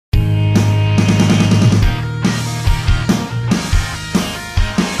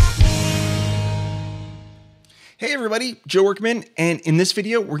Hey everybody, Joe Workman, and in this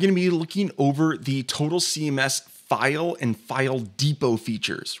video, we're going to be looking over the Total CMS file and file depot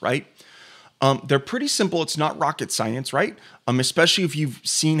features, right? They're pretty simple. It's not rocket science, right? Especially if you've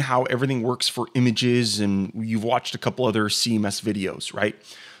seen how everything works for images and you've watched a couple other CMS videos, right?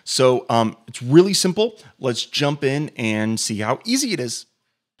 So it's really simple. Let's jump in and see how easy it is.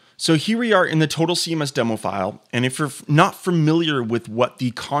 So here we are in the Total CMS demo file, and if you're not familiar with what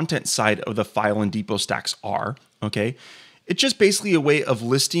the content side of the file and depot stacks are, okay, it's just basically a way of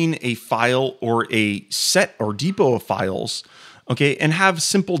listing a file or a set or depot of files, okay, and have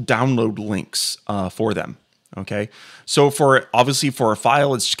simple download links for them, okay. So obviously for a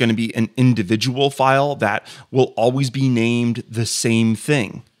file, it's going to be an individual file that will always be named the same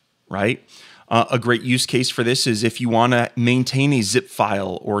thing, right? A great use case for this is if you want to maintain a zip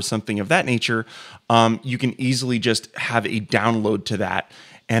file or something of that nature, you can easily just have a download to that,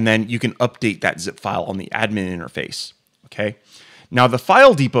 and then you can update that zip file on the admin interface, okay? Now the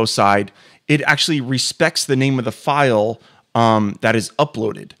file depot side, it actually respects the name of the file that is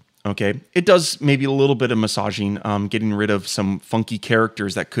uploaded, okay? It does maybe a little bit of massaging, getting rid of some funky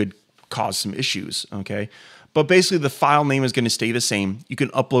characters that could cause some issues, okay? But basically the file name is going to stay the same. You can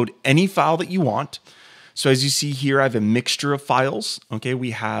upload any file that you want. So as you see here, I have a mixture of files. Okay,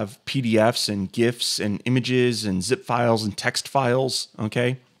 we have PDFs and GIFs and images and zip files and text files.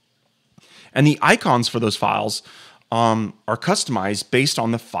 Okay, and the icons for those files are customized based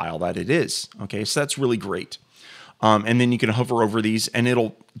on the file that it is. Okay, so that's really great. And then you can hover over these and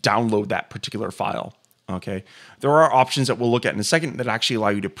it'll download that particular file. Okay, there are options that we'll look at in a second that actually allow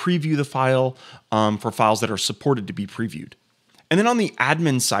you to preview the file for files that are supported to be previewed. And then on the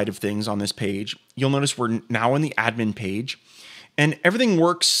admin side of things on this page, you'll notice we're now on the admin page, and everything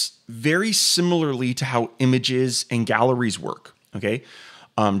works very similarly to how images and galleries work. Okay,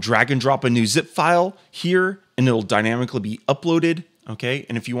 drag and drop a new zip file here, and it'll dynamically be uploaded. Okay,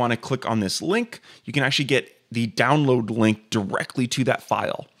 and if you want to click on this link, you can actually get the download link directly to that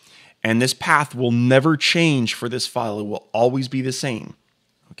file. And this path will never change for this file. It will always be the same,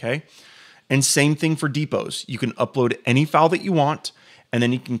 okay? And same thing for depots. You can upload any file that you want, and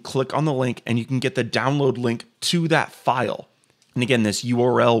then you can click on the link and you can get the download link to that file. And again, this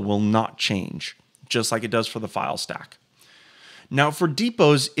URL will not change, just like it does for the file stack. Now for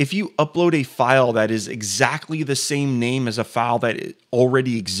depots, if you upload a file that is exactly the same name as a file that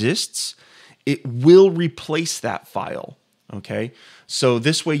already exists, it will replace that file. Okay, so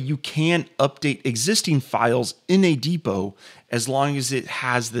this way you can update existing files in a depot as long as it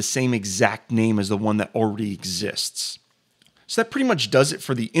has the same exact name as the one that already exists. So that pretty much does it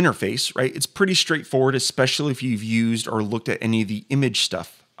for the interface, right? It's pretty straightforward, especially if you've used or looked at any of the image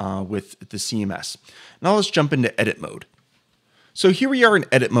stuff with the CMS. Now let's jump into edit mode. So here we are in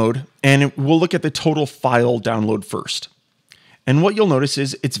edit mode, and we'll look at the total file download first. And what you'll notice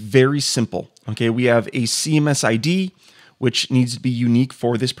is it's very simple. Okay, we have a CMS ID, which needs to be unique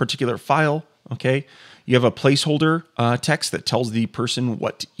for this particular file, okay? You have a placeholder text that tells the person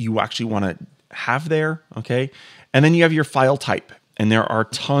what you actually want to have there, okay? And then you have your file type, and there are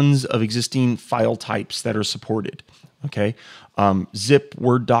tons of existing file types that are supported, okay? Zip,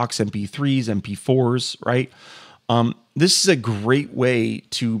 Word docs, MP3s, MP4s, right? This is a great way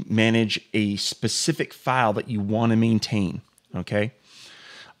to manage a specific file that you want to maintain, okay?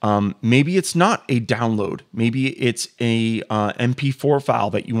 Maybe it's not a download. Maybe it's a MP4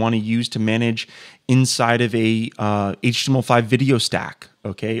 file that you want to use to manage inside of a HTML5 video stack,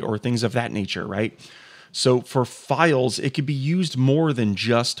 okay, or things of that nature, right? So for files, it could be used more than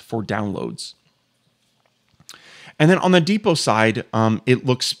just for downloads. And then on the depot side, it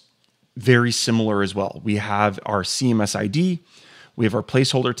looks very similar as well. We have our CMS ID, we have our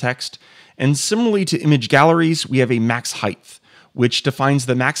placeholder text, and similarly to image galleries, we have a max height, which defines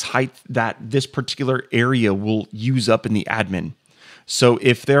the max height that this particular area will use up in the admin. So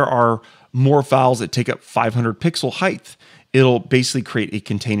if there are more files that take up 500 pixel height, it'll basically create a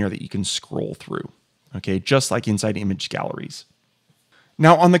container that you can scroll through, okay, just like inside image galleries.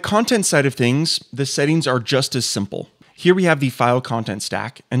 Now on the content side of things, the settings are just as simple. Here we have the file content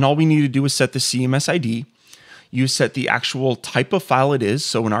stack, and all we need to do is set the CMS ID. You set the actual type of file it is.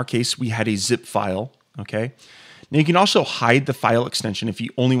 So in our case, we had a zip file, okay? Now you can also hide the file extension if you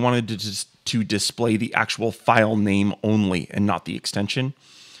only wanted to display the actual file name only and not the extension.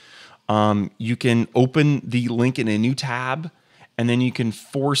 You can open the link in a new tab, and then you can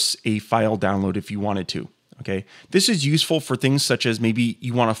force a file download if you wanted to. Okay, this is useful for things such as maybe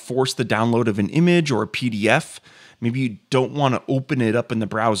you want to force the download of an image or a PDF. Maybe you don't want to open it up in the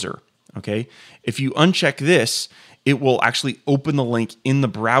browser. Okay, if you uncheck this, it will actually open the link in the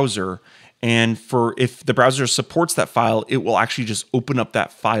browser And if the browser supports that file, it will actually just open up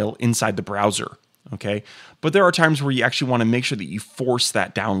that file inside the browser. Okay. But there are times where you actually want to make sure that you force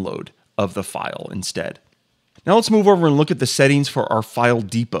that download of the file instead. Now let's move over and look at the settings for our file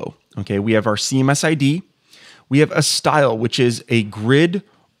depot. Okay. We have our CMS ID. We have a style, which is a grid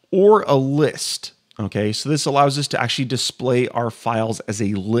or a list. Okay. So this allows us to actually display our files as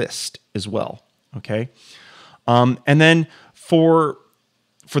a list as well. Okay. And then for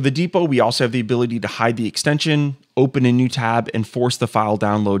the depot, we also have the ability to hide the extension, open a new tab, and force the file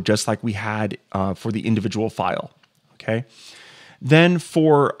download just like we had for the individual file. Okay. Then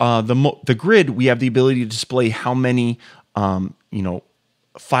for the grid, we have the ability to display how many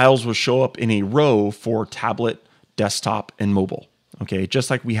files will show up in a row for tablet, desktop, and mobile. Okay, just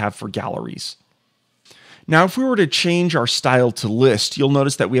like we have for galleries. Now, if we were to change our style to list, you'll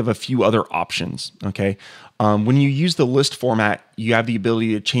notice that we have a few other options. Okay, when you use the list format, you have the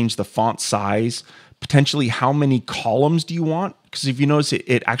ability to change the font size, potentially how many columns do you want? Because if you notice,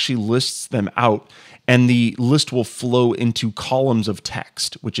 it actually lists them out, and the list will flow into columns of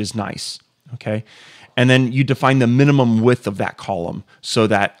text, which is nice. Okay, and then you define the minimum width of that column so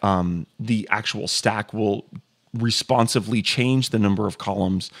that the actual stack will responsively change the number of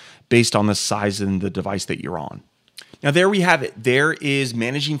columns based on the size and the device that you're on. Now there we have it. There is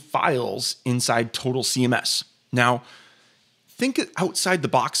managing files inside Total CMS. Now think outside the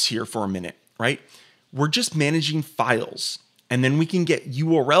box here for a minute, right? We're just managing files, and then we can get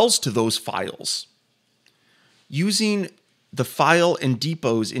URLs to those files. Using the file and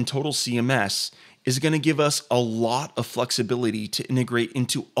depots in Total CMS is going to give us a lot of flexibility to integrate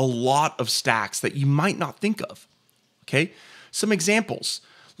into a lot of stacks that you might not think of. Okay, some examples.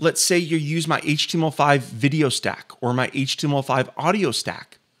 Let's say you use my HTML5 video stack or my HTML5 audio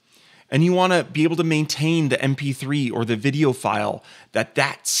stack, and you want to be able to maintain the MP3 or the video file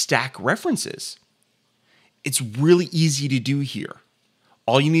that stack references. It's really easy to do here.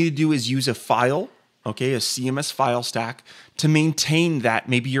 All you need to do is use a file, okay, a CMS file stack, to maintain that.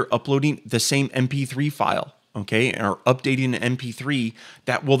 Maybe you're uploading the same MP3 file, okay, or updating an MP3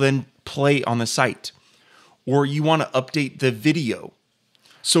 that will then play on the site. Or you want to update the video.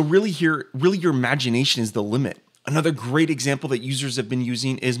 So really your imagination is the limit. Another great example that users have been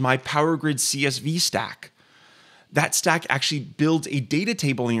using is my PowerGrid CSV stack. That stack actually builds a data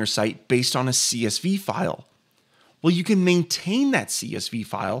table in your site based on a CSV file. Well, you can maintain that CSV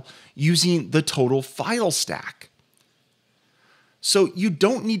file using the total file stack. So you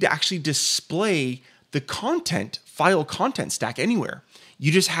don't need to actually display the file content stack anywhere.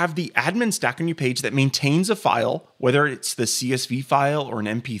 You just have the admin stack on your page that maintains a file, whether it's the CSV file or an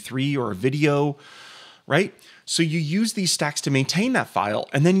MP3 or a video, right? So you use these stacks to maintain that file,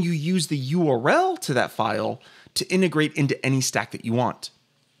 and then you use the URL to that file to integrate into any stack that you want.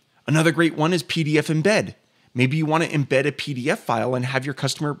 Another great one is PDF embed. Maybe you want to embed a PDF file and have your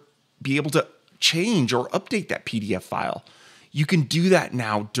customer be able to change or update that PDF file. You can do that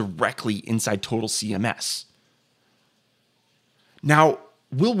now directly inside Total CMS. Now,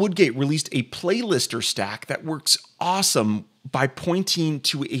 Will Woodgate released a playlister stack that works awesome by pointing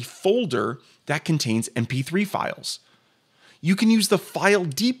to a folder that contains MP3 files. You can use the file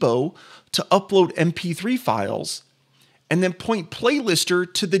depot to upload MP3 files and then point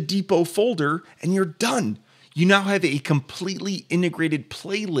playlister to the depot folder, and you're done. You now have a completely integrated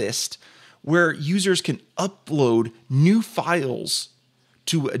playlist where users can upload new files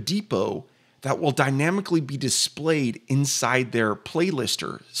to a depot that will dynamically be displayed inside their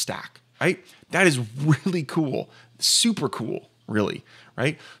playlister stack, right? That is really cool, super cool, really,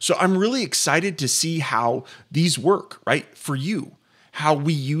 right? So I'm really excited to see how these work, right, for you, how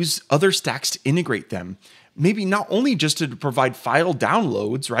we use other stacks to integrate them. Maybe not only just to provide file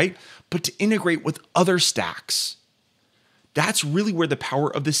downloads, right, but to integrate with other stacks. That's really where the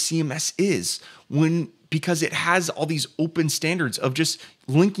power of the CMS is, because it has all these open standards of just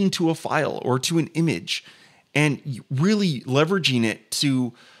linking to a file or to an image and really leveraging it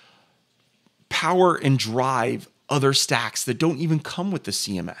to power and drive other stacks that don't even come with the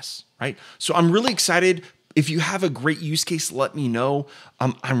CMS, right? So I'm really excited. If you have a great use case, let me know.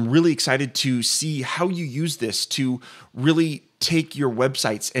 I'm really excited to see how you use this to really take your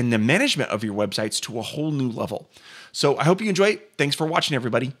websites and the management of your websites to a whole new level. So I hope you enjoy it. Thanks for watching,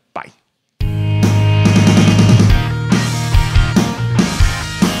 everybody. Bye.